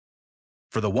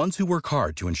For the ones who work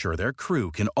hard to ensure their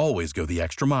crew can always go the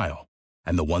extra mile,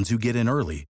 and the ones who get in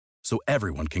early so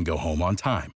everyone can go home on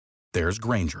time, there's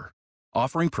Grainger,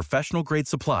 offering professional-grade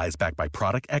supplies backed by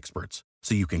product experts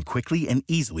so you can quickly and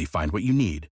easily find what you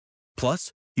need.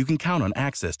 Plus, you can count on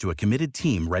access to a committed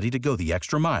team ready to go the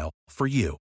extra mile for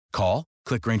you. Call,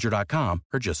 click Grainger.com,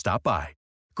 or just stop by.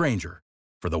 Grainger,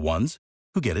 for the ones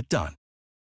who get it done.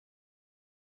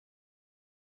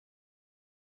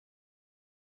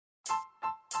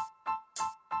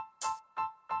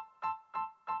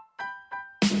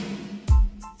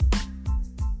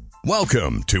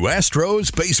 Welcome to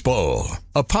Astros Baseball,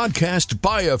 a podcast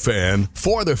by a fan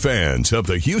for the fans of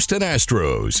the Houston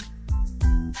Astros.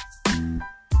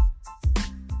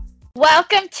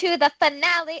 Welcome to the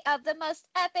finale of the most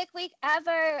epic week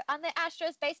ever on the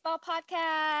Astros Baseball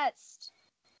Podcast.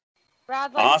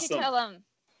 Rob, why don't you tell them?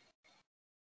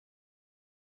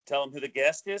 Tell them who the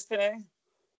guest is today?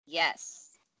 Yes.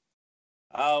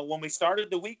 When we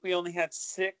started the week, we only had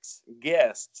 6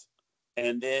 guests.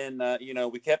 And then,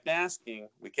 we kept asking,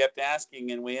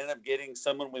 and we ended up getting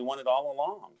someone we wanted all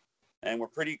along. And we're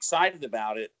pretty excited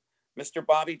about it. Mr.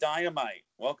 Bobby Dynamite,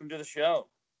 welcome to the show.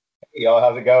 Hey, y'all,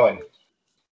 how's it going?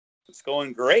 It's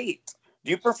going great.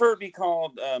 Do you prefer to be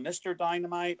called Mr.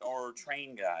 Dynamite or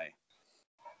Train Guy?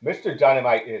 Mr.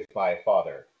 Dynamite is my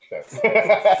father. So.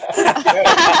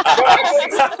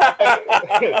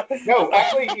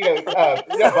 Actually,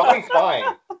 Bobby's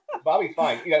fine. Bobby's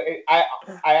fine. I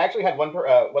actually had one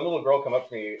little girl come up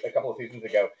to me a couple of seasons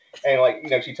ago,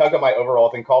 and she tugged on my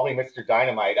overalls and called me Mr.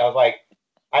 Dynamite. I was like,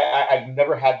 I've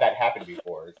never had that happen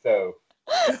before. So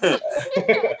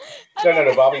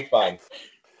no, Bobby's fine.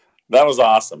 That was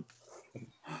awesome.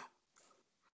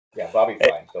 Yeah, Bobby's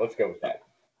fine. So let's go with that.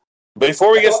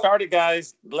 Before we get started,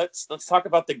 guys, let's talk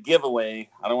about the giveaway.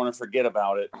 I don't want to forget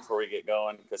about it before we get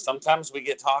going, because sometimes we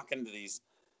get talking to these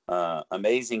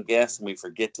amazing guests and we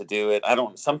forget to do it.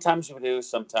 Sometimes we do,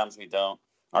 sometimes we don't.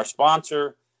 Our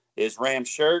sponsor is Ram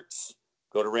Shirts.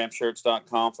 Go to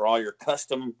ramshirts.com for all your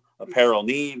custom apparel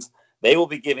needs. They will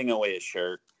be giving away a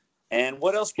shirt. And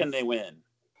what else can they win?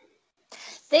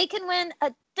 They can win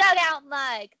a dugout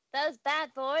mug. Those bad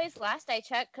boys, last I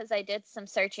checked, because I did some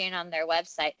searching on their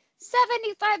website,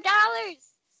 $75.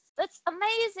 That's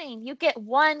amazing. You get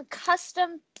one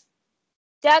custom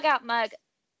dugout mug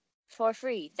for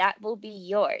free. That will be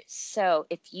yours. So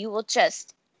if you will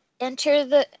just enter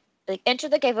the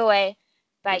giveaway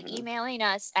by emailing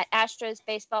us at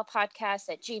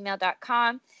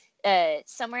astrosbaseballpodcast@gmail.com.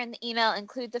 Somewhere in the email,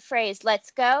 include the phrase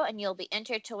 "Let's go," and you'll be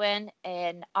entered to win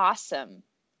an awesome,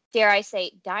 dare I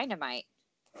say, dynamite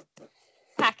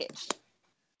package.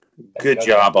 Good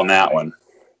job on that one.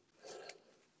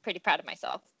 Pretty proud of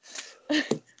myself.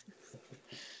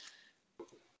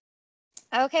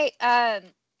 Okay,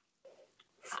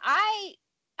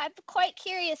 I'm quite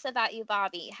curious about you,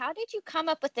 Bobby. How did you come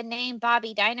up with the name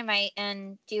Bobby Dynamite,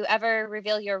 and do you ever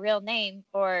reveal your real name,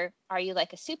 or are you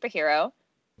like a superhero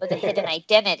with a hidden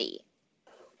identity?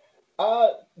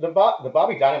 The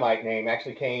Bobby Dynamite name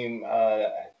actually came,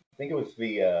 I think it was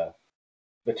the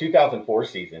 2004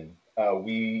 season.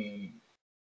 We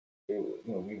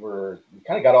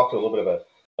kind of got off to a little bit of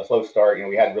a slow start.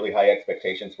 We had really high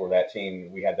expectations for that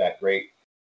team. We had that great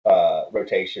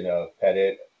rotation of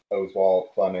Pettit,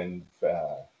 Oswalt, Clemens,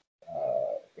 I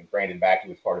think Brandon Backey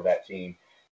was part of that team.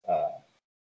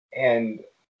 And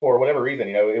for whatever reason,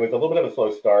 it was a little bit of a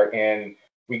slow start. And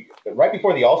right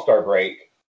before the All-Star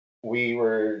break, we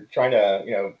were trying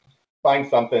to, find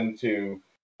something to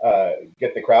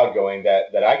get the crowd going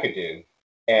that I could do.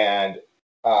 And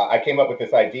I came up with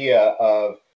this idea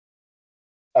of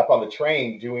up on the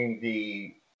train doing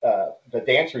the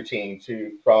dance routine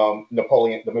from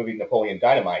Napoleon, the movie Napoleon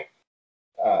Dynamite,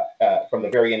 from the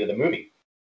very end of the movie.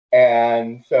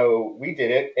 And so we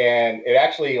did it, and it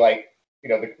actually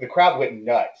the crowd went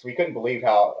nuts. We couldn't believe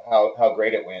how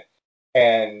great it went.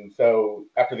 And so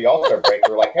after the All-Star break,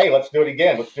 we were like, hey, let's do it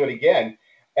again.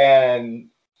 And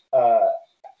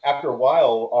after a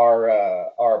while,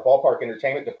 our ballpark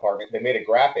entertainment department, they made a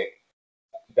graphic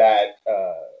that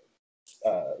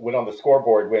went on the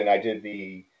scoreboard when I did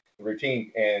the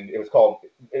routine, and it was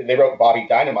they wrote Bobby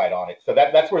Dynamite on it. So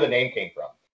that's where the name came from.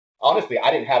 Honestly,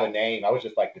 I didn't have a name. I was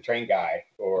just like the train guy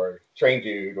or train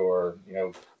dude, or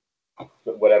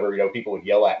whatever, people would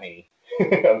yell at me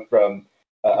from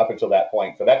up until that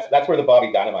point. So that's where the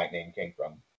Bobby Dynamite name came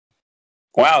from.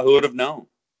 Wow, who would have known?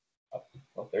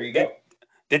 Well, there you go.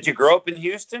 Did you grow up in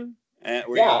Houston?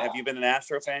 Yeah. Have you been an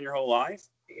Astro fan your whole life?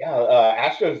 Yeah,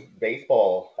 Astros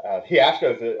baseball. The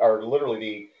Astros are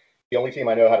literally the only team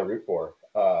I know how to root for.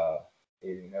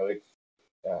 It's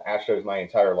Astros my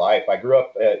entire life. I grew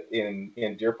up in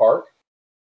Deer Park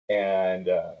and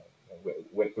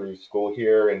went through school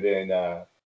here, and then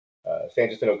San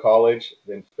Jacinto College.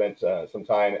 Then spent some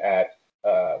time at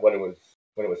when it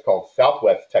was called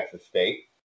Southwest Texas State,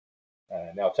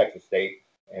 now Texas State,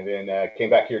 and then came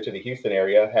back here to the Houston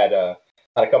area. Had a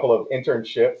couple of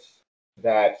internships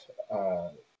that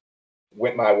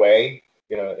went my way,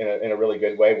 in a really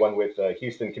good way. One with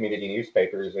Houston Community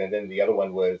Newspapers, and then the other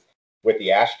one was with the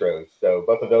Astros. So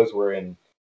both of those were in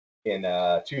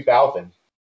 2000,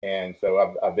 and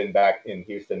so I've been back in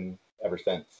Houston ever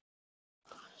since.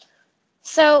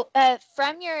 So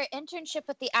from your internship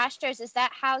with the Astros, is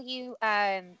that how you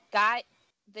got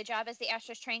the job as the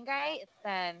Astros train guy?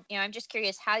 I'm just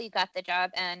curious how you got the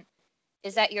job, and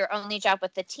is that your only job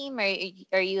with the team, or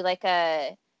are you like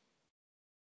a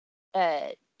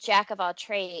jack of all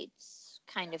trades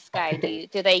kind of guy?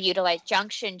 Do they utilize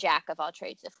junction jack of all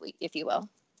trades, if you will?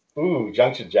 Ooh,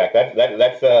 junction jack. That's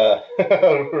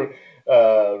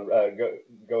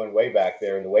going way back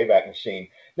there in the Wayback Machine.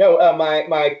 No,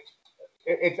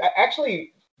 it's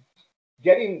actually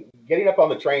getting up on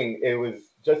the train. It was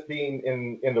just being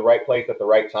in the right place at the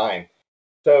right time.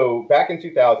 So back in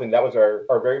 2000, that was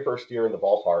our very first year in the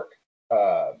ballpark.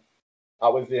 I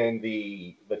was in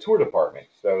the tour department.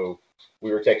 So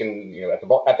we were taking,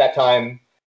 at that time,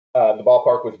 the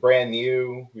ballpark was brand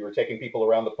new. We were taking people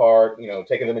around the park,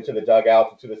 taking them into the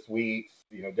dugouts, into the suites,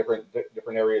 different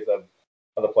areas of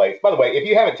the place. By the way, if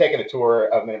you haven't taken a tour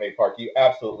of Minute Maid Park, you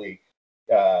absolutely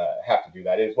have to do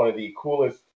that. It is one of the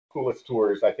coolest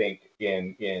tours, I think,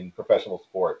 in professional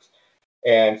sports.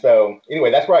 And so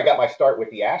anyway, that's where I got my start with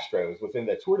the Astros, was in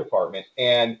the tour department.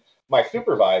 And my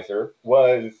supervisor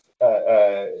was,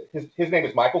 his name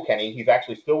is Michael Kenny. He's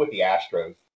actually still with the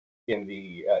Astros in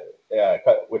the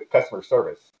with customer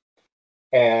service.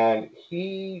 And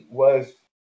he was,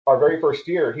 our very first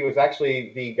year, he was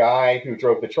actually the guy who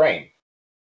drove the train.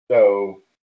 So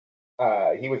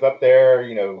he was up there,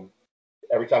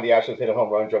 every time the Astros hit a home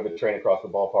run, drove the train across the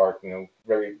ballpark,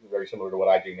 very, very similar to what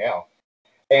I do now.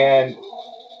 And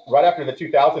right after the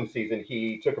 2000 season,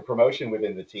 he took a promotion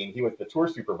within the team. He was the tour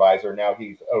supervisor. Now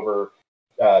he's over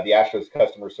the Astros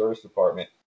customer service department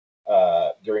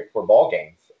for ball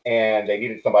games. And they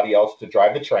needed somebody else to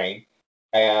drive the train.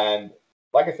 And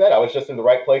like I said, I was just in the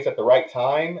right place at the right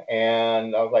time.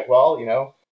 And I was like, well,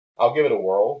 I'll give it a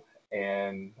whirl.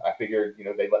 And I figured,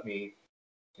 they'd let me,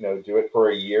 do it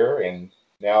for a year. And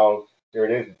now here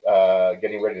it is,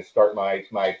 getting ready to start my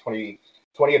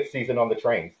 20th season on the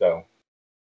train. So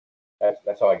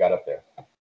that's how I got up there. Do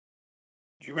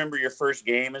you remember your first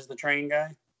game as the train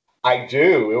guy? I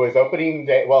do. It was opening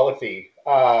day. Well, let's see.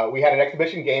 We had an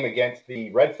exhibition game against the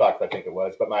Red Sox, I think it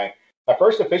was. But my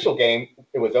first official game,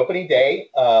 it was opening day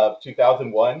of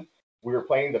 2001. We were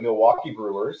playing the Milwaukee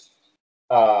Brewers.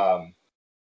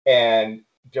 And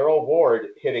Darrell Ward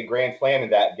hit a grand slam in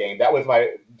that game.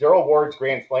 Darrell Ward's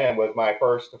grand slam was my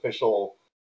first official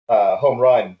home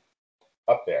run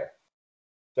up there.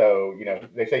 So,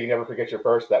 they say you never forget your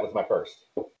first. That was my first.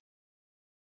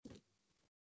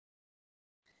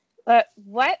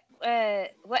 What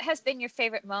has been your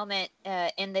favorite moment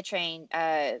in the train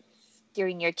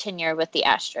during your tenure with the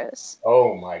Astros?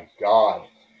 Oh my God,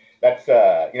 that's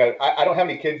I don't have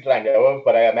any kids that I know of,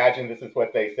 but I imagine this is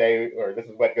what they say, or this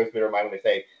is what goes through their mind when they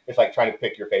say it's like trying to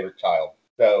pick your favorite child.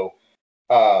 So,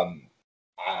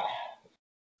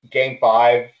 Game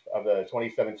 5 of the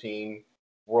 2017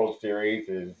 World Series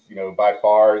is by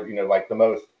far like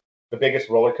the biggest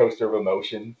roller coaster of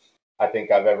emotions I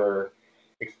think I've ever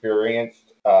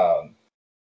experienced. The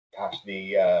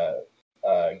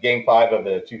Game 5 of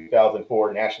the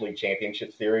 2004 National League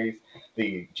Championship Series,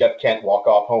 the Jeff Kent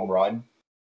walk-off home run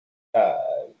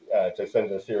to send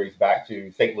the series back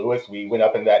to St. Louis. We went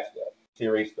up in that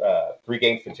series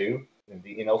 3-2 in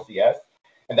the NLCS,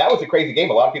 and that was a crazy game.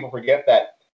 A lot of people forget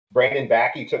that Brandon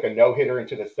Backey took a no-hitter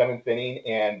into the 7th inning,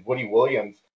 and Woody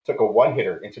Williams took a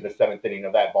one-hitter into the 7th inning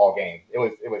of that ball game. It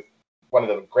was one of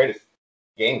the greatest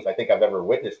games I think I've ever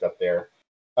witnessed up there.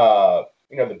 The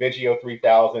Biggio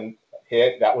 3000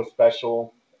 hit, that was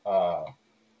special.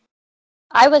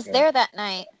 I was there that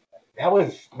night. That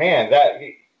was, man,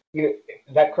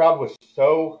 that crowd was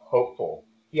so hopeful.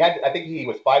 I think he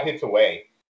was 5 hits away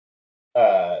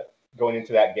going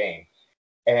into that game.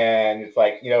 And it's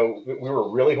like, we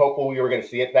were really hopeful we were going to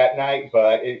see it that night,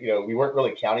 but we weren't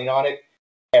really counting on it.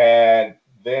 And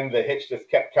then the hits just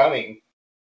kept coming.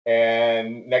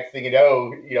 And next thing you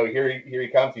know, here he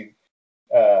comes. He's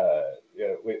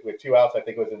with 2 outs. I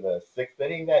think it was in the 6th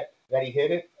inning that he hit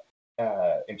it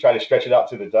and tried to stretch it out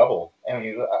to the double. And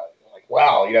he's like,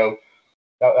 wow,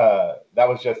 that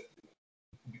was just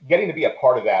getting to be a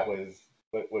part of that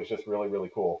was just really,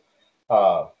 really cool.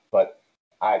 But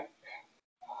I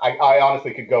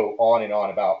honestly could go on and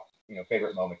on about,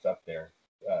 favorite moments up there.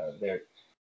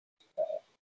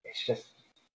 It's just,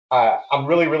 I'm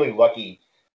really, really lucky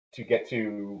to get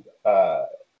to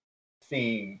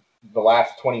see the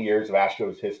last 20 years of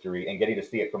Astros history and getting to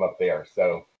see it from up there.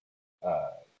 So,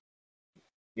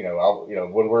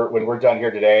 when we're done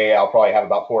here today, I'll probably have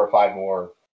about 4 or 5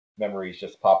 more memories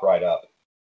just pop right up.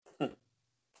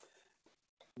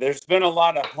 There's been a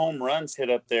lot of home runs hit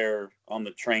up there on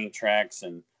the train tracks,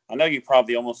 and I know you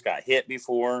probably almost got hit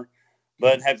before,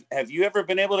 but have you ever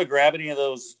been able to grab any of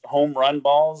those home run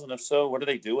balls? And if so, what do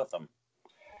they do with them?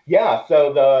 Yeah,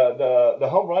 so the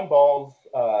home run balls,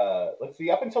 let's see,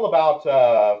 up until about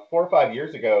 4 or 5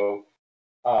 years ago,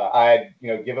 I'd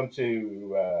give them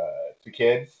to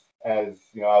kids as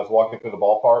I was walking through the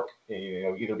ballpark,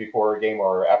 either before a game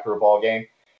or after a ball game.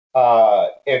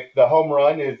 If the home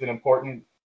run is an important,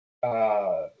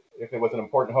 if it was an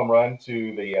important home run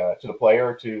to the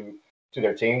player, to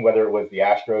their team, whether it was the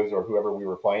Astros or whoever we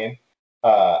were playing,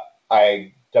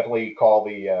 I definitely call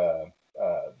the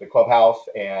clubhouse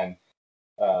and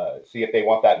see if they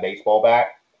want that baseball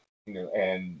back.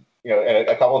 And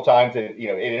a couple of times it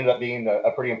ended up being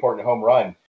a pretty important home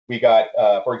run. We got,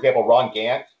 for example, Ron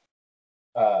Gant.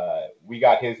 We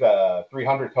got his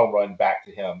 300th home run back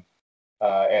to him,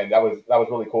 and that was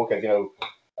really cool because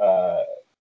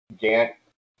Gant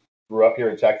grew up here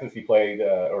in Texas. He played,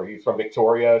 or he's from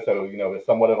Victoria, so is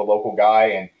somewhat of a local guy,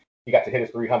 and he got to hit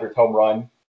his 300th home run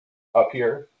up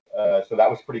here. So that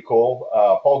was pretty cool.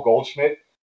 Paul Goldschmidt,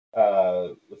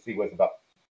 let's see, was about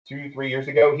 2-3 years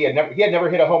ago. He had never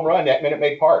hit a home run at Minute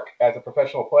Maid Park as a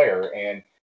professional player, and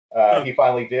he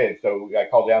finally did. So I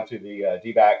called down to the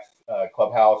D-backs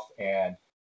clubhouse, and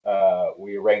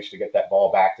we arranged to get that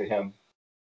ball back to him.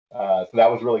 So that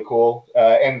was really cool.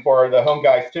 And for the home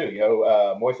guys too,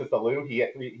 Moises Alou, he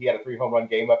had a 3 home run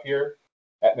game up here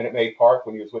at Minute Maid Park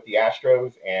when he was with the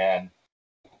Astros, and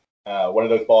one of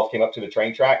those balls came up to the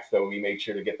train track, so we made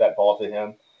sure to get that ball to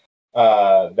him.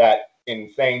 That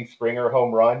insane Springer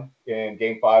home run in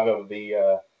Game 5 of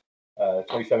the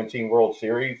 2017 World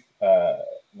Series,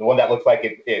 the one that looks like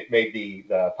it made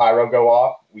the pyro go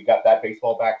off, we got that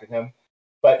baseball back to him.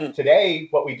 But today,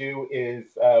 what we do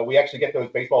is we actually get those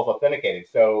baseballs authenticated.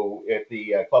 So if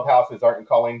the clubhouses aren't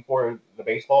calling for the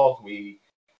baseballs, we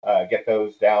get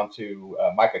those down to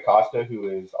Mike Acosta, who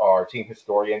is our team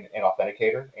historian and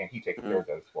authenticator, and he takes care of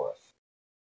those for us.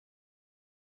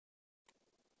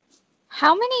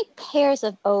 How many pairs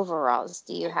of overalls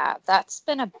do you have? That's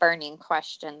been a burning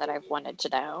question that I've wanted to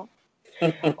know.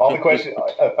 All the questions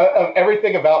of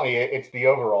everything about me, it's the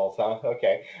overalls, huh?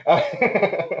 Okay.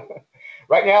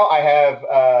 Right now, I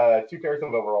have 2 pairs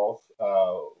of overalls,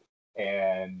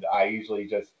 and I usually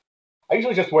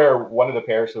just wear one of the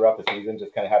pairs throughout the season,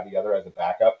 just kind of have the other as a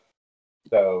backup.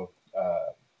 So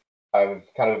I've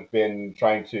kind of been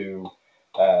trying to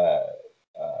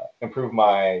improve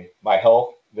my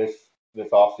health this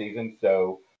off season.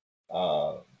 So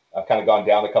I've kind of gone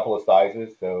down a couple of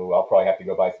sizes. So I'll probably have to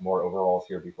go buy some more overalls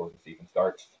here before the season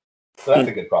starts. So that's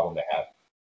a good problem to have.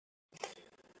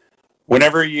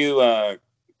 Whenever you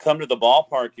come to the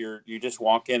ballpark, you just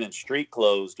walk in street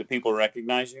clothes. Do people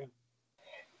recognize you?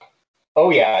 Oh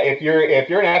yeah, if you're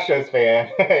an Astros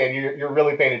fan and you're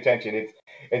really paying attention,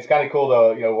 it's kind of cool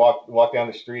to walk down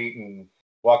the street and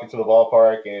walk into the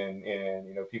ballpark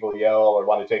and people yell or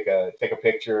want to take a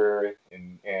picture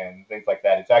and things like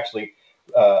that. It's actually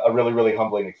a really, really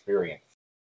humbling experience.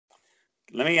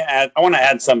 I want to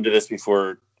add something to this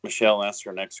before Michelle asks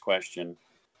her next question.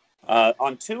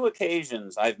 On 2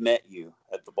 occasions, I've met you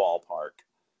at the ballpark.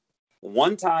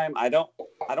 One time, I don't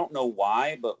know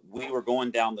why, but we were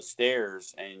going down the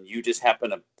stairs, and you just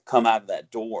happened to come out of that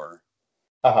door.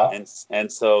 Uh-huh.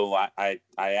 And so I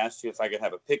asked you if I could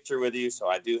have a picture with you. So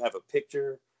I do have a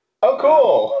picture. Oh,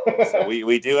 cool. So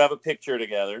we do have a picture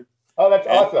together. Oh, that's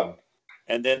awesome.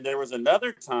 And then there was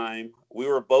another time we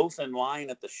were both in line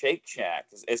at the Shake Shack.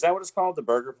 Is that what it's called? The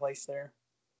burger place there?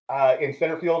 In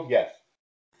center field, yes.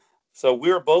 So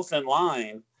we were both in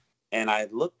line, and I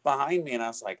looked behind me, and I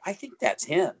was like, I think that's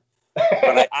him.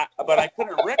 But I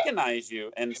couldn't recognize you.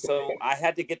 And so I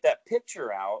had to get that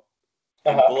picture out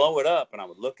and blow it up. And I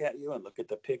would look at you and look at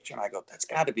the picture, and I go, that's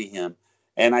got to be him.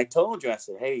 And I told you, I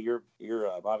said, hey, you're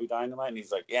Bobby Dynamite? And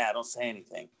he's like, yeah, don't say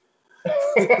anything.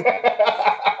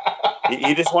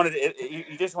 You just wanted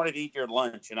to eat your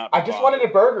lunch. And I just wanted a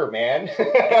burger, man.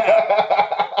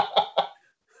 Yeah.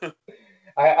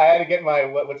 I had to get my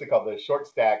what's it called, the short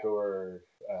stack, or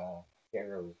can't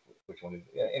remember which one is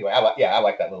it? Yeah, anyway, I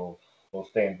like that little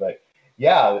stand. But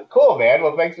yeah, cool, man.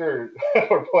 Well, thanks for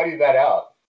for pointing that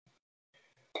out.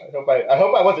 I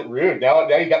hope I wasn't rude. Now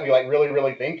you got me like really,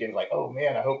 really thinking like, oh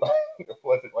man, I hope I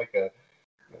wasn't like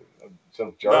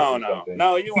some jerk or something.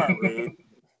 No, you weren't rude.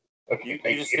 Okay, you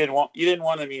just didn't want me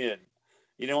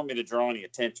to draw any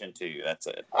attention to you. That's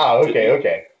it. Oh,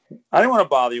 okay. I didn't want to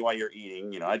bother you while you're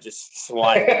eating. I just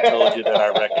slightly told you that I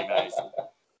recognize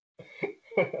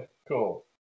you. Cool.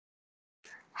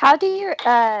 How do your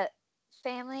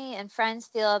family and friends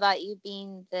feel about you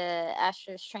being the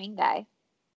Astros train guy?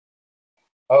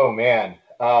 Oh man,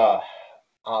 I'll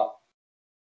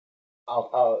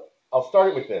start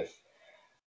it with this.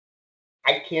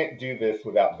 I can't do this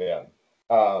without them.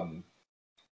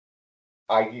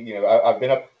 I've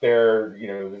been up there.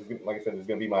 Like I said, this is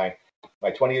going to be my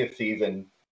 20th season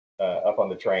up on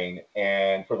the train,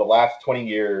 and for the last 20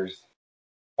 years,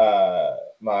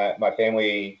 my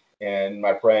family and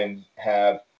my friends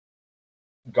have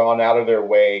gone out of their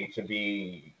way to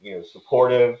be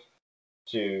supportive.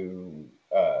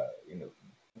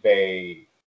 They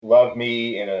love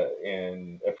me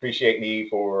and appreciate me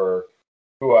for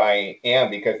who I am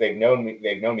because they've known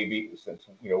me since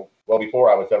well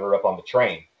before I was ever up on the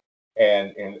train,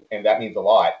 and that means a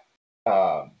lot.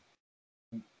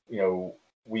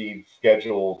 We've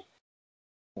scheduled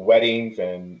weddings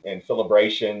and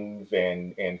celebrations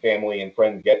and family and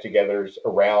friends get-togethers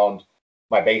around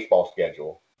my baseball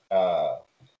schedule.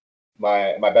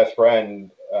 My best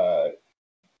friend,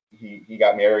 he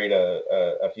got married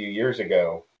a few years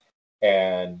ago,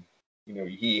 and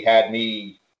he had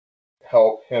me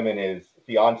help him and his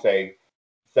fiance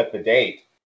set the date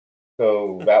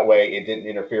so that way it didn't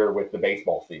interfere with the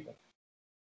baseball season.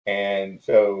 And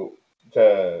so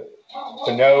to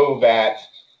know that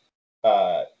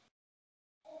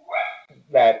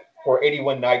that for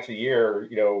 81 nights a year,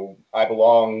 I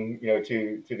belong,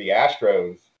 to the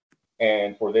Astros,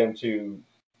 and for them to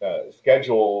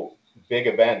schedule big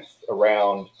events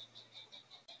around,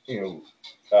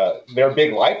 their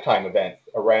big lifetime events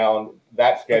around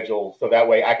that schedule, so that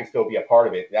way I can still be a part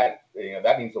of it. That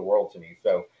means the world to me.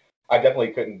 So I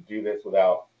definitely couldn't do this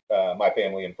without my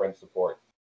family and friends' support.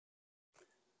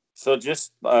 So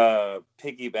just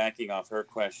piggybacking off her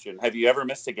question, have you ever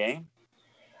missed a game?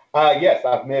 Yes,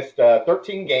 I've missed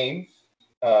 13 games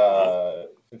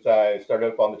since I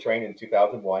started up on the train in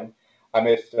 2001. I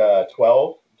missed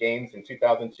 12 games in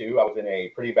 2002. I was in a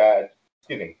pretty bad,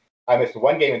 I missed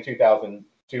one game in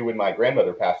 2002 when my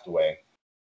grandmother passed away.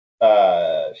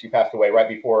 She passed away right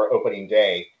before opening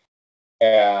day.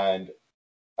 And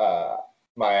I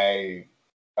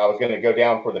was going to go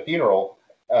down for the funeral,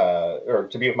 or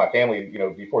to be with my family,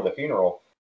 before the funeral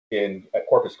at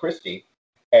Corpus Christi.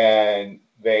 And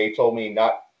they told me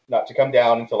not to come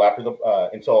down until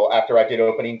after I did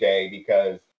opening day,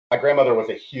 because my grandmother was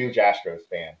a huge Astros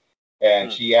fan,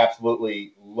 and she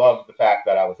absolutely loved the fact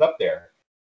that I was up there.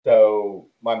 So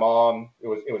my mom, it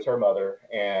was her mother,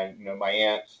 and my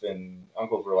aunts and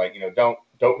uncles were like,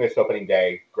 don't miss opening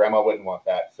day. Grandma wouldn't want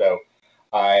that. So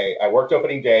I worked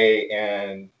opening day,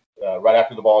 and right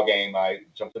after the ball game, I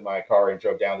jumped in my car and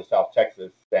drove down to South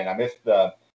Texas, and I missed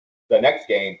the next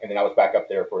game, and then I was back up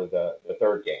there for the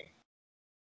third game.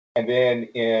 And then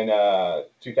in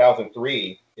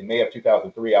 2003, in May of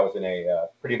 2003, I was in a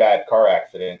pretty bad car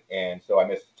accident, and so I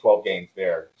missed 12 games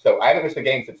there. So I haven't missed a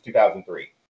game since 2003.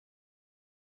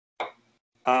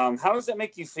 How does that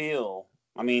make you feel?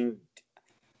 I mean,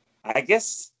 I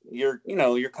guess you're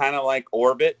kind of like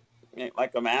Orbit,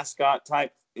 like a mascot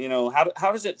type.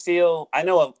 How does it feel? I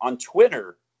know on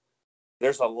Twitter,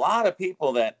 there's a lot of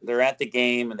people that they're at the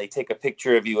game and they take a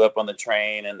picture of you up on the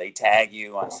train and they tag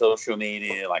you on social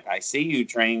media. Like, I see you,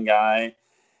 train guy.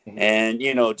 Mm-hmm. And,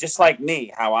 just like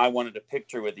me, how I wanted a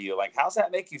picture with you. Like, how's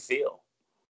that make you feel?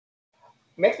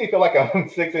 It makes me feel like I'm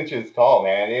 6 inches tall,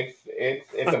 man.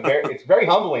 It's very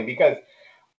humbling because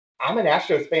I'm an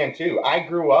Astros fan too. I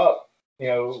grew up,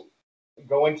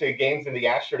 going to games in the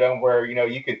Astrodome where,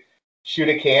 you could shoot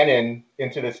a cannon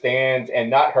into the stands and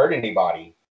not hurt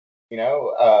anybody.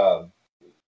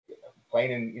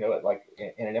 Playing in, like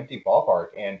in an empty ballpark.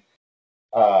 And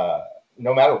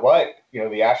no matter what, the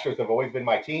Astros have always been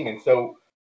my team. And so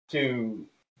I'm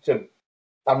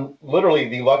literally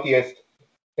the luckiest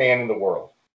fan in the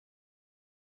world,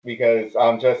 because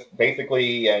I'm just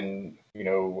basically I'm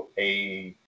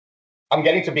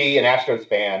getting to be an Astros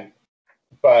fan,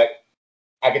 but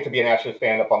I get to be an Astros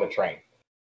fan up on the train.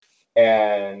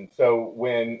 And so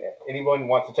when anyone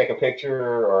wants to take a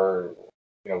picture, or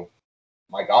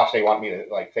my gosh, they want me to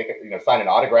like take sign an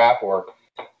autograph or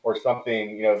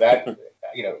something, that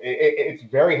it's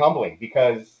very humbling,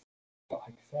 because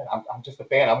like I said, I'm just a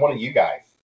fan. I'm one of you guys.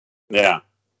 Yeah.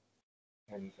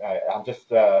 And I just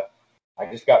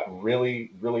got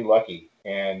really, really lucky,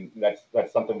 and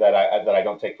that's something that I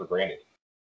don't take for granted.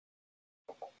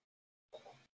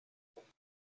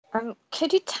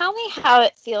 Could you tell me how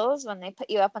it feels when they put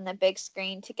you up on the big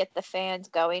screen to get the fans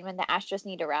going when the Astros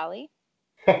need a rally?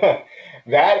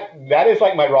 That is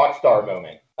like my rock star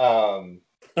moment.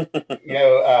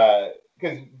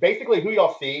 Because basically who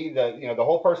y'all see, the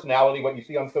whole personality, what you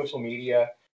see on social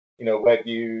media, what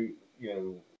me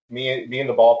in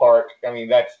the ballpark. I mean,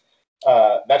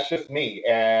 that's just me,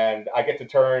 and I get to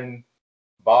turn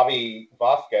Bobby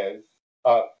Vasquez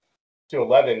up to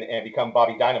 11 and become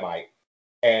Bobby Dynamite.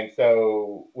 And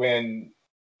so when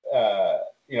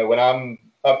I'm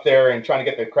up there and trying to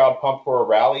get the crowd pumped for a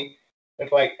rally,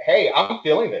 it's like, hey, I'm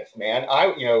feeling this, man.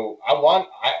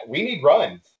 We need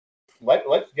runs.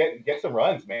 Let's get some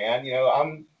runs, man.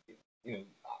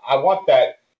 I want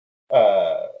that.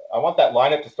 I want that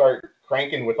lineup to start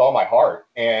cranking with all my heart,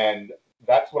 and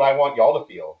that's what I want y'all to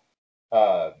feel.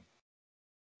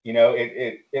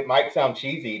 It might sound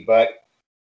cheesy, but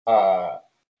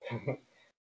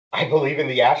I believe in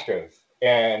the Astros,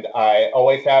 and I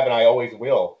always have, and I always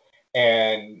will.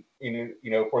 And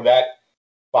for that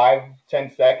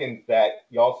 5-10 seconds that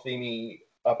y'all see me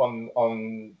up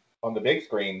on the big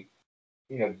screen,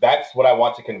 that's what I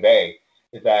want to convey,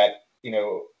 is that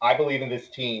I believe in this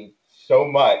team so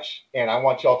much, and I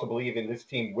want y'all to believe in this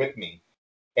team with me.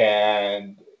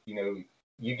 And you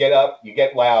get up, you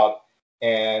get loud,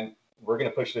 and we're going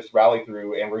to push this rally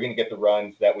through, and we're going to get the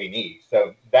runs that we need.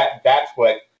 So that's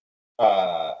what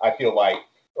I feel like,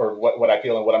 or what I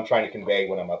feel and what I'm trying to convey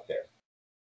when I'm up there.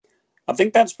 I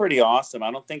think that's pretty awesome.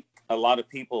 I don't think a lot of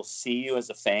people see you as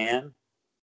a fan.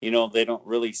 They don't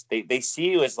really, they see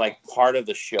you as like part of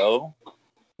the show.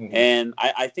 Mm-hmm. And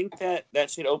I think that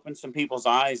should open some people's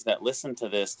eyes that listen to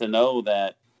this to know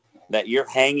that you're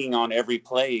hanging on every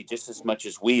play just as much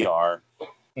as we are.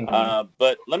 Mm-hmm.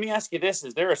 But let me ask you this.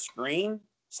 Is there a screen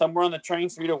somewhere on the train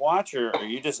for you to watch, or are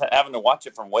you just having to watch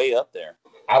it from way up there?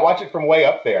 I watch it from way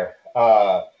up there.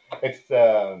 It's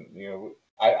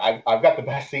I've got the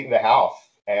best seat in the house,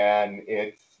 and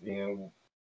it's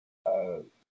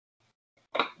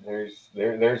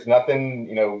there's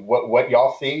nothing what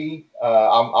y'all see.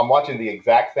 I'm watching the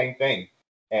exact same thing,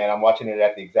 and I'm watching it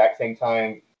at the exact same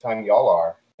time y'all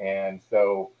are, and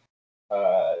so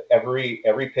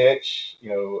every pitch,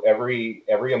 every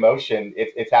emotion,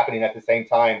 it's happening at the same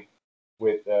time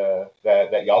with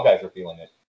that y'all guys are feeling it.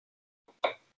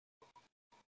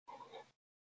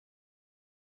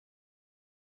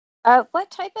 What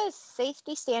type of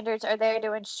safety standards are there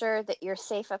to ensure that you're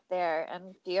safe up there?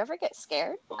 And do you ever get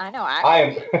scared? I know I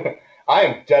am. I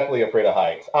am definitely afraid of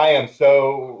heights. I am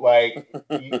so like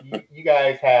you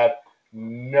guys have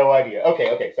no idea.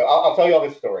 Okay. So I'll tell you all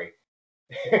this story.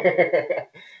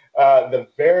 The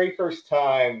very first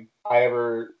time I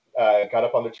ever got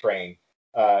up on the train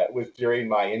was during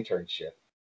my internship,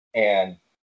 and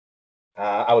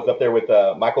I was up there with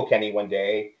Michael Kenny one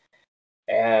day.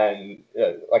 And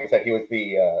like I said, he was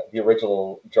the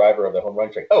original driver of the home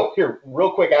run train. Oh, here,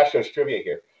 real quick Astros trivia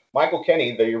here. Michael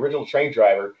Kenny, the original train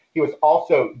driver, he was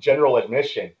also general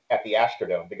admission at the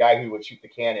Astrodome, the guy who would shoot the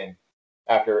cannon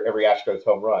after every Astros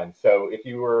home run. So if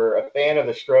you were a fan of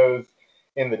the Stros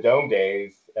in the Dome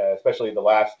days, especially the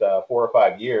last 4 or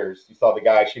 5 years, you saw the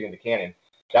guy shooting the cannon.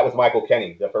 That was Michael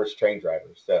Kenny, the first train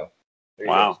driver. So there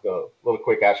you go. Just a little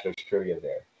quick Astros trivia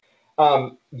there.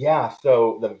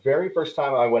 So the very first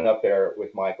time I went up there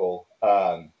with Michael,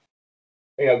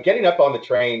 getting up on the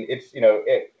train, it's,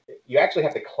 you actually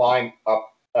have to climb up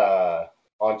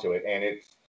onto it, and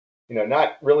it's,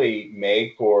 not really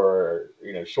made for,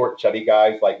 short, chubby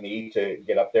guys like me to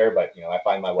get up there, but, I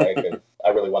find my way because I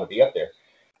really want to be up there.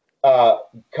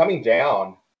 Coming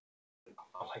down,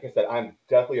 like I said, I'm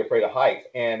definitely afraid of heights,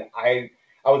 and I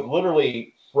was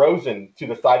literally frozen to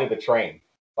the side of the train.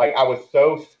 Like, I was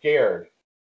so scared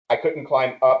I couldn't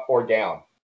climb up or down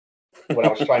when I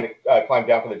was trying to climb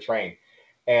down from the train.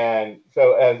 And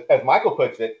so as Michael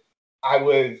puts it, I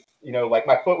was, like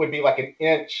my foot would be like an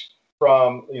inch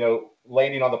from,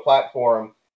 landing on the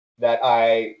platform that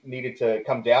I needed to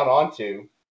come down onto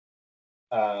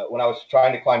when I was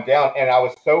trying to climb down. And I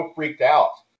was so freaked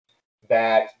out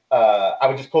that I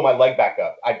would just pull my leg back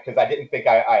up because I didn't think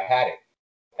I had it.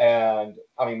 And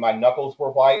I mean, my knuckles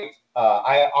were white.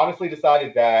 I honestly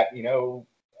decided that, that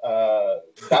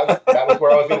was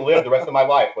where I was going to live the rest of my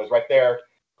life, was right there,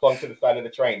 clung to the side of the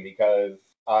train, because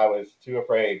I was too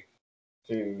afraid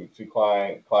to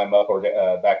climb up or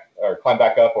climb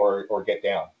back up or get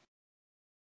down.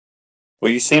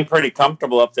 Well, you seem pretty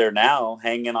comfortable up there now,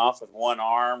 hanging off with one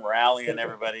arm, rallying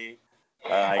everybody.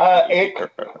 I'm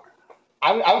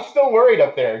still worried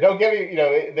up there. Don't get me.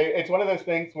 It's one of those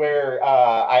things where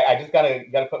I just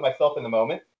gotta put myself in the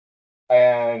moment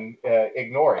and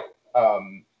ignore it.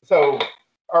 So,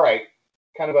 all right,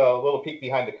 kind of a little peek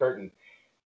behind the curtain.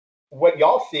 What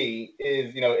y'all see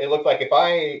is, it looks like if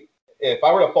I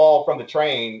were to fall from the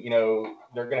train,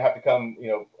 they're gonna have to come,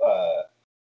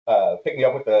 pick me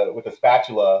up with a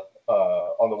spatula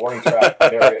on the warning track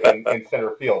there in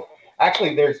center field.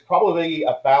 Actually, there's probably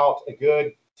about a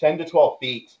good 10 to 12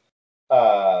 feet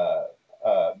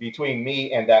between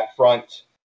me and that front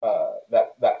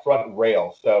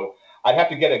rail. So I'd have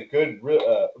to get a good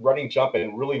running jump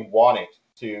and really want it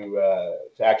to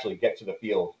actually get to the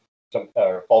field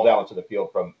or fall down into the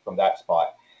field from that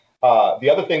spot. The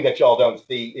other thing that y'all don't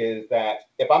see is that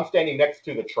if I'm standing next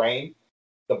to the train,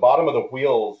 the bottom of the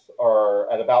wheels are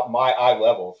at about my eye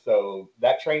level. So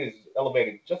that train is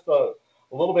elevated just a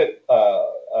little bit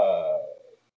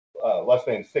less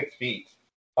than 6 feet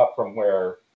up from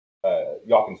where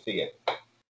y'all can see it.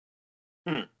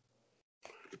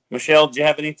 Michelle, do you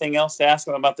have anything else to ask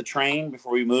him about the train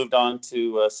before we moved on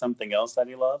to something else that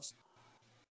he loves?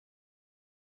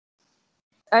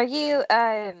 Are you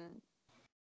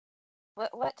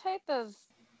what type of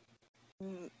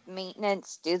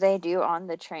maintenance do they do on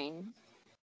the train?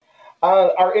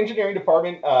 Our engineering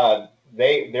department,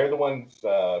 they're the ones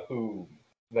who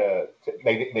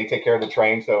they take care of the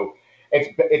train. So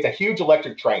it's a huge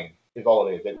electric train is all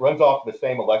it is. It runs off the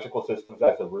same electrical systems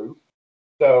as the roof.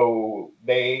 So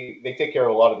they take care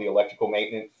of a lot of the electrical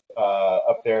maintenance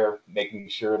up there, making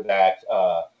sure that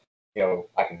I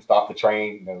can stop the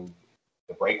train,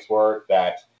 the brakes work,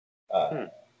 that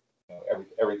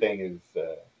everything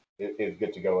is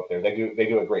good to go up there. They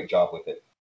do a great job with it.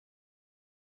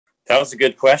 That was a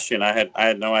good question. I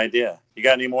had no idea. You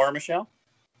got any more, Michelle?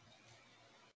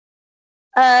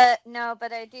 No,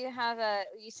 but I do have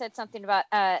you said something about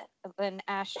when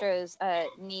Astros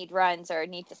need runs or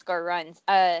need to score runs.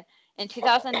 In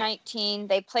 2019,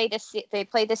 they played a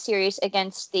series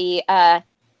against the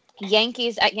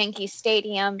Yankees at Yankee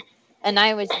Stadium, and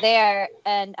I was there.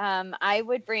 And I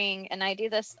would bring, and I do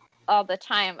this all the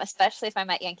time, especially if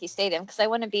I'm at Yankee Stadium, because I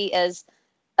want to be as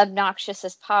obnoxious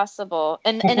as possible,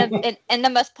 and in the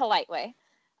most polite way,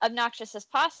 obnoxious as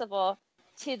possible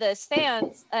to those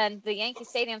fans and the Yankee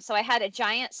Stadium. So I had a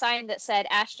giant sign that said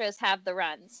Astros have the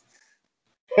runs.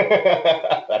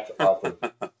 That's awesome.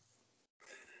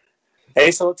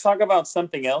 Hey, so let's talk about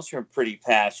something else you're pretty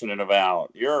passionate about.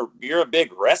 You're a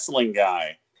big wrestling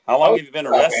guy. How long have you been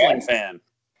a wrestling fan?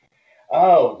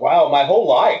 Oh, wow. My whole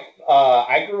life.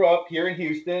 I grew up here in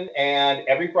Houston, and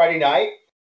every Friday night,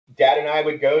 Dad and I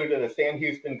would go to the Sam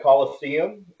Houston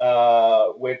Coliseum,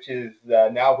 which is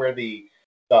now where the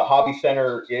Hobby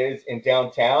Center is in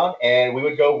downtown, and we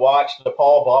would go watch the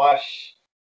Paul Bosch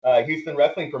Houston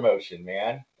wrestling promotion,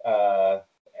 man.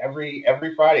 Every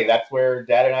Friday, that's where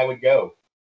Dad and I would go.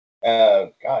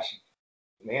 Gosh,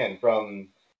 man, from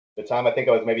the time I think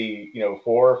I was maybe 4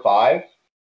 or 5,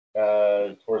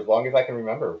 for as long as I can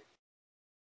remember,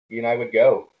 he and I would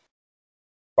go.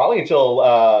 Probably until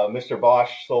Mr.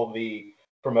 Bosch sold the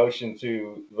promotion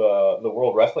to the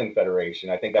World Wrestling Federation.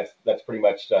 I think that's pretty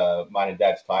much mine and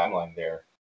Dad's timeline there.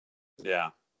 Yeah.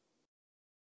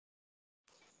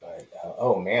 But,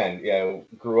 oh man,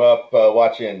 grew up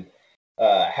watching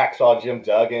Hacksaw Jim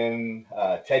Duggan,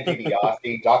 Ted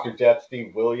DiBiase, Dr. Death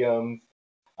Steve Williams,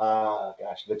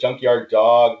 the Junkyard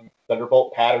Dog,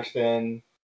 Thunderbolt Patterson,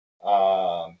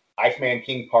 Iceman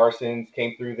King Parsons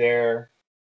came through there.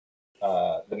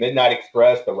 The Midnight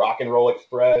Express, the Rock and Roll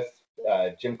Express,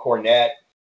 Jim Cornette.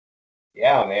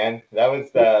 Yeah, man, that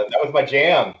was my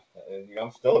jam.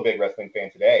 I'm still a big wrestling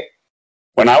fan today.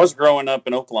 When I was growing up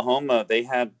in Oklahoma, they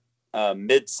had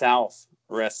Mid-South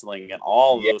wrestling, and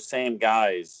all those same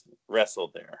guys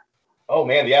wrestled there. Oh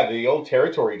man, yeah, the old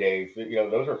territory days.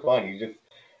 Those are fun. You just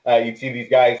you'd see these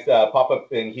guys pop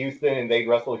up in Houston, and they'd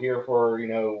wrestle here for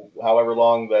however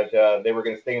long that they were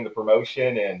going to stay in the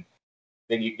promotion, and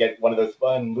then you get one of those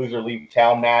fun loser leave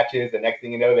town matches, and next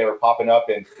thing you know, they were popping up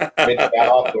in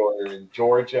Mid-South or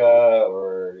Georgia,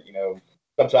 or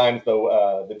sometimes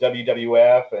the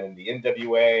WWF and the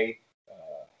NWA.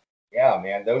 Yeah,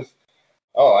 man, those.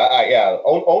 Oh,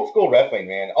 old school wrestling,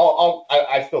 man.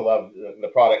 I still love the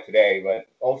product today, but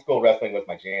old school wrestling was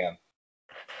my jam.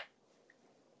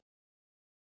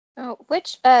 Oh,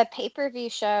 which pay-per-view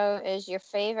show is your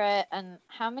favorite, and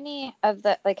how many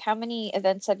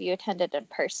events have you attended in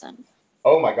person?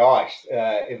 Oh my gosh,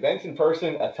 events in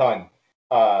person, a ton.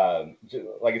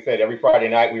 like I said, every Friday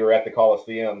night we were at the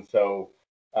Coliseum. So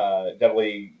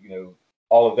definitely,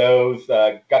 all of those.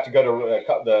 Got to go to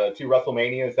the 2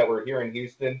 WrestleManias that were here in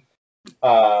Houston.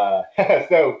 So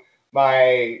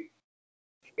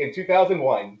in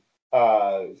 2001,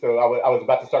 so I was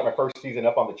about to start my first season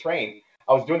up on the train.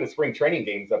 I was doing the spring training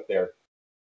games up there,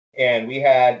 and we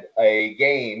had a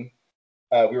game.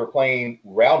 We were playing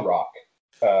Round Rock.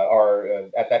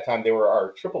 At that time they were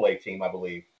our AAA team, I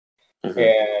believe,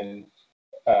 and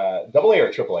AA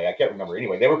or AAA, I can't remember.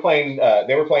 Anyway, they were playing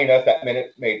us at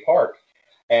Minute Maid Park,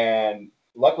 and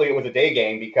luckily it was a day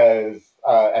game because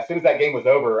as soon as that game was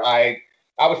over, I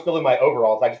was still in my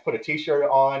overalls. I just put a T-shirt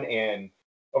on and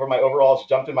over my overalls,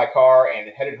 jumped in my car and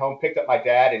headed home. Picked up my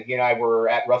dad, and he and I were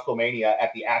at WrestleMania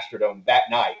at the Astrodome that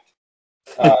night.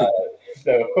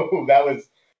 So that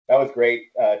was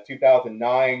great.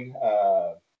 2009,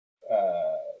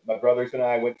 my brothers and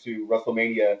I went to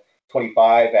WrestleMania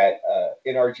 25 at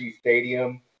NRG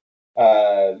Stadium.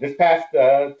 This past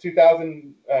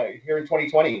 2000 here in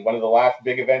 2020, one of the last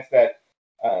big events that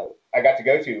I got to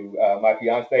go to. My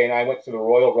fiance and I went to the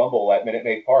Royal Rumble at Minute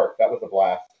Maid Park. That was a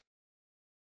blast.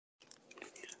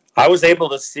 I was able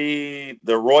to see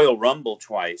the Royal Rumble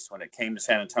twice when it came to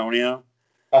San Antonio.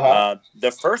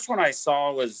 The first one I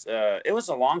saw was it was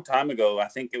a long time ago. I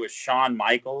think it was Shawn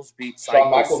Michaels beat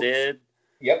Psycho Sid.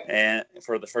 Yep. And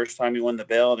for the first time he won the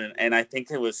belt, and I think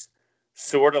it was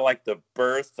sort of like the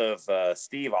birth of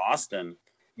Steve Austin.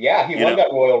 Yeah, he won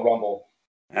that Royal Rumble.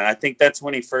 And I think that's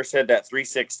when he first had that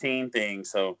 316 thing.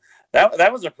 So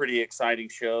that was a pretty exciting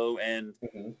show. And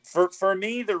for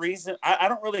me, the reason I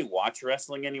don't really watch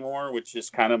wrestling anymore, which is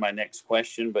kind of my next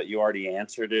question, but you already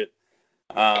answered it.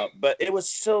 But it was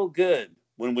so good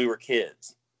when we were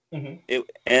kids.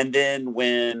 And then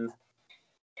when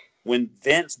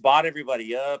Vince bought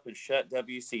everybody up and shut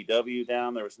WCW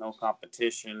down, there was no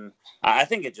competition. I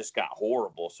think it just got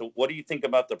horrible. So what do you think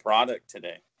about the product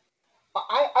today?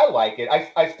 I like it.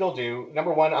 I still do.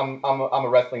 Number one, I'm a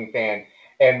wrestling fan,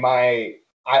 and I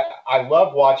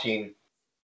love watching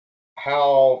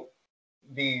how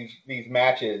these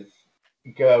matches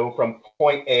go from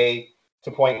point A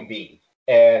to point B,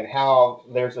 and how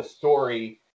there's a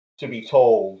story to be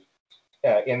told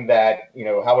in that,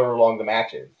 however long the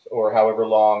match is, or however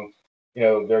long,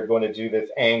 they're going to do this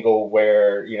angle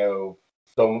where,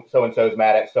 so and so's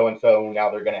mad at so and so, now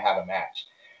they're going to have a match.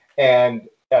 And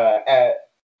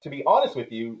to be honest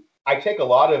with you, I take a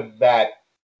lot of that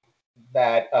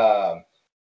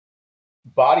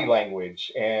body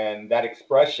language and that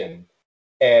expression,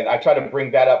 and I try to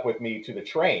bring that up with me to the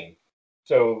train.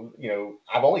 So,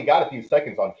 I've only got a few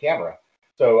seconds on camera,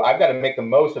 so I've got to make the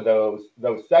most of those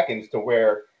seconds to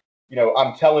where,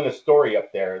 I'm telling a story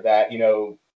up there that,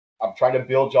 I'm trying to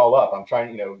build y'all up. I'm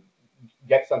trying,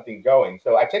 get something going.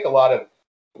 So I take a lot of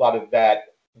that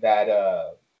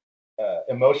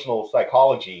emotional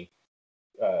psychology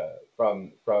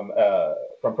from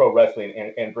pro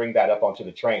wrestling and bring that up onto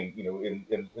the train,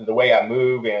 in the way I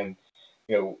move, and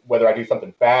whether I do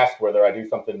something fast, whether I do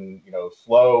something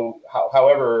slow,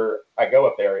 however I go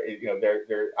up there,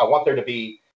 I want there to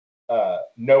be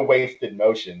no wasted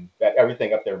motion, that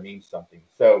everything up there means something.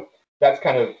 So that's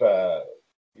kind of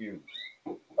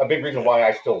a big reason why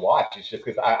I still watch. It's just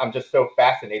because I'm just so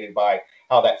fascinated by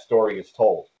how that story is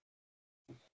told.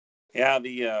 Yeah,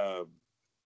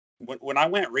 when I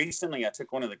went recently, I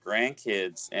took one of the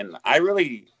grandkids, and I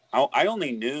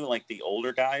only knew like the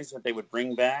older guys that they would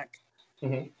bring back,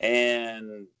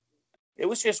 and it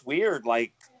was just weird.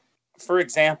 Like, for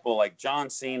example, like John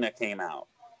Cena came out,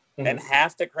 and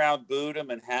half the crowd booed him,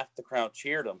 and half the crowd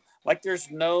cheered him. Like, there's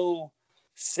no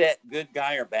set good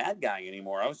guy or bad guy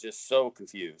anymore. I was just so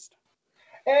confused.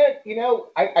 And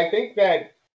I think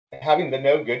that having the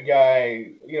no good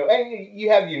guy, and you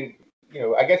have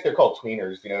I guess they're called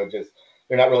tweeners, just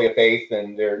they're not really a face,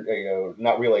 and they're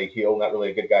not really a heel, not really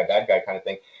a good guy, bad guy kind of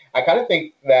thing. I kind of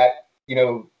think that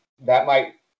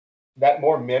that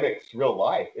more mimics real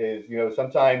life. Is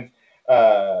sometimes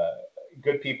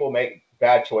good people make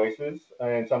bad choices,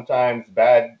 and sometimes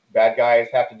bad guys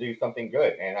have to do something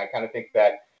good. And I kind of think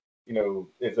that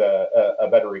is a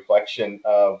better reflection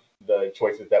of the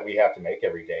choices that we have to make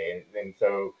every day. And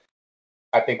so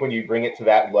I think when you bring it to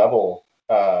that level,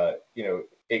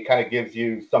 it kind of gives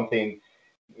you something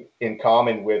in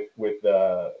common with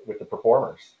the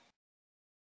performers.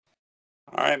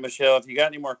 All right, Michelle, if you got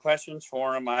any more questions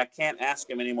for him, I can't ask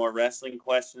him any more wrestling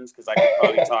questions because I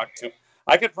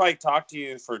could probably talk to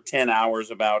you for 10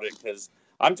 hours about it, because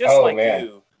I'm just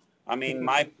you. I mean,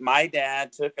 my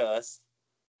dad took us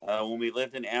when we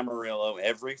lived in Amarillo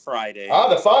every Friday. Oh,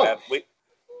 the Funk.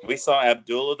 We saw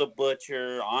Abdullah the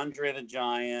Butcher, Andre the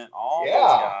Giant, all those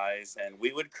guys, and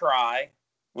we would cry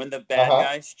when the bad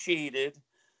guys cheated,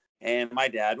 and my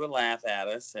dad would laugh at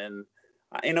us. And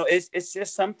it's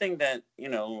just something that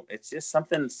it's just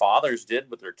something fathers did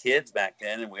with their kids back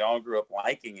then, and we all grew up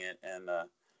liking it. And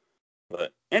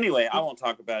but anyway, I won't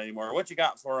talk about it anymore. What you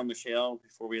got for them, Michelle,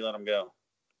 before we let them go?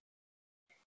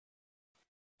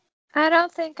 I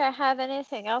don't think I have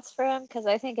anything else for him, because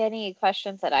I think any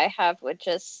questions that I have would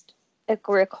just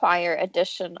require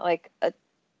a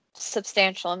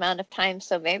substantial amount of time.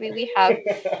 So maybe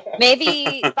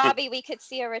Bobby, we could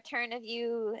see a return of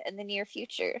you in the near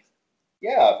future.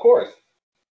 Yeah, of course.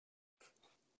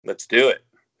 Let's do it.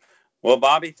 Well,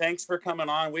 Bobby, thanks for coming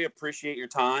on. We appreciate your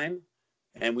time,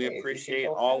 and we appreciate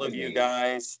all of you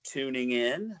guys tuning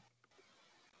in.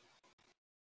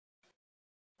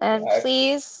 And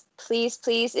please,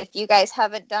 if you guys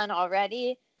haven't done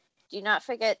already, do not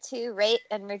forget to rate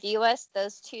and review us.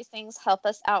 Those two things help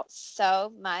us out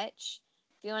so much.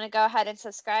 If you want to go ahead and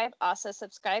subscribe, also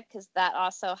subscribe, because that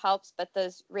also helps. But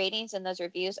those ratings and those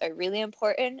reviews are really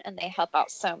important, and they help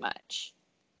out so much.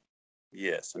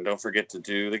 Yes, and don't forget to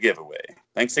do the giveaway.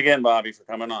 Thanks again, Bobby, for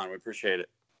coming on. We appreciate it.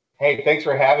 Hey, thanks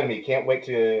for having me. Can't wait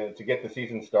to get the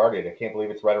season started. I can't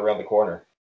believe it's right around the corner.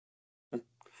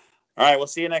 All right, we'll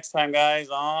see you next time, guys,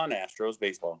 on Astros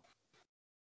Baseball.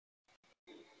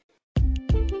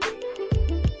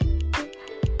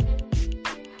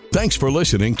 Thanks for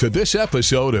listening to this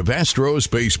episode of Astros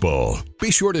Baseball.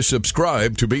 Be sure to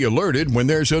subscribe to be alerted when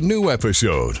there's a new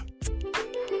episode.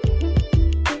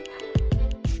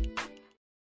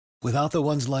 Without the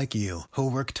ones like you, who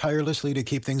work tirelessly to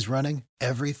keep things running,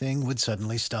 everything would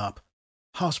suddenly stop.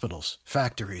 Hospitals,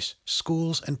 factories,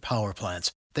 schools, and power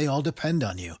plants, they all depend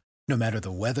on you. No matter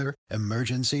the weather,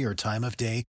 emergency, or time of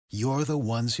day, you're the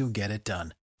ones who get it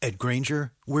done. At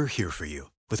Grainger, we're here for you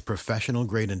with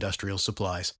professional-grade industrial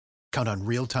supplies. Count on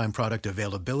real-time product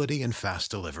availability and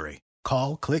fast delivery.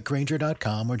 Call, click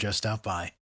Grainger.com, or just stop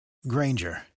by.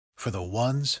 Grainger, for the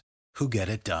ones who get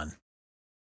it done.